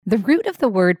The root of the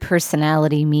word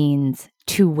personality means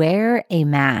to wear a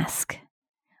mask.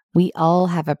 We all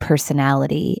have a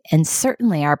personality, and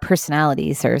certainly our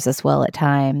personality serves us well at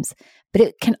times, but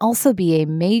it can also be a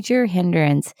major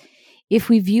hindrance if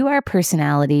we view our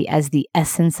personality as the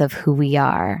essence of who we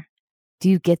are. Do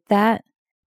you get that?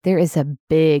 There is a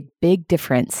big, big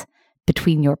difference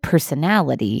between your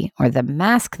personality or the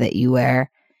mask that you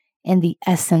wear and the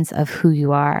essence of who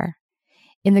you are.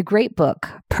 In the great book,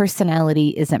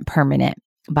 Personality Isn't Permanent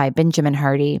by Benjamin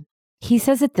Hardy, he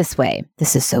says it this way.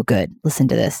 This is so good. Listen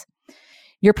to this.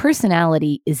 Your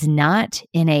personality is not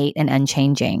innate and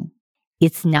unchanging.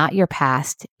 It's not your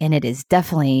past, and it is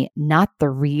definitely not the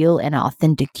real and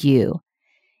authentic you.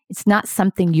 It's not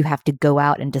something you have to go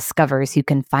out and discover so you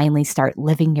can finally start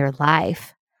living your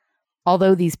life.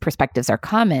 Although these perspectives are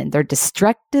common, they're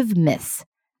destructive myths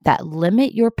that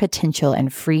limit your potential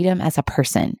and freedom as a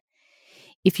person.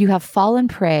 If you have fallen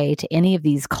prey to any of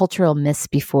these cultural myths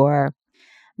before,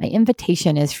 my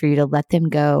invitation is for you to let them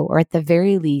go, or at the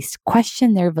very least,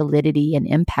 question their validity and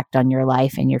impact on your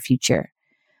life and your future.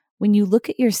 When you look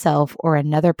at yourself or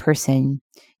another person,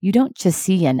 you don't just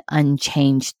see an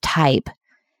unchanged type.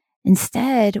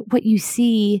 Instead, what you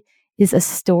see is a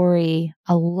story,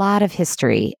 a lot of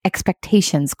history,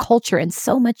 expectations, culture, and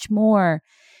so much more.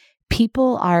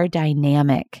 People are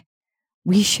dynamic.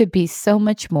 We should be so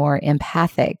much more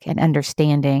empathic and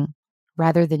understanding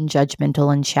rather than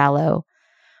judgmental and shallow.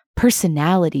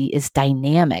 Personality is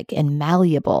dynamic and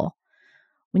malleable.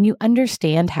 When you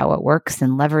understand how it works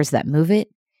and levers that move it,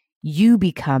 you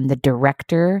become the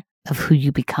director of who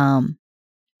you become.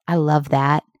 I love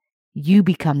that. You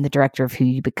become the director of who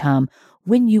you become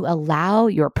when you allow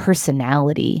your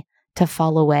personality to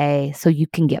fall away so you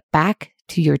can get back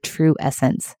to your true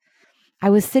essence. I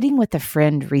was sitting with a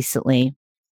friend recently,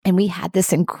 and we had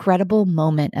this incredible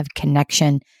moment of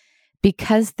connection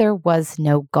because there was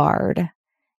no guard.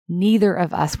 Neither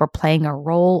of us were playing a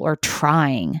role or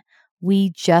trying. We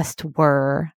just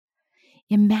were.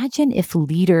 Imagine if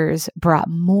leaders brought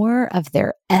more of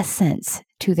their essence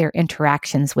to their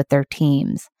interactions with their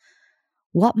teams.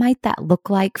 What might that look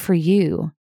like for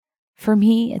you? For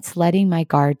me, it's letting my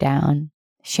guard down,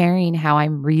 sharing how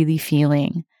I'm really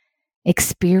feeling,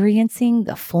 experiencing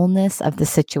the fullness of the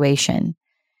situation.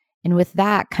 And with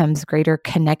that comes greater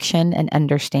connection and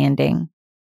understanding.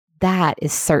 That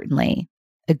is certainly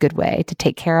a good way to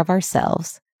take care of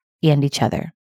ourselves and each other.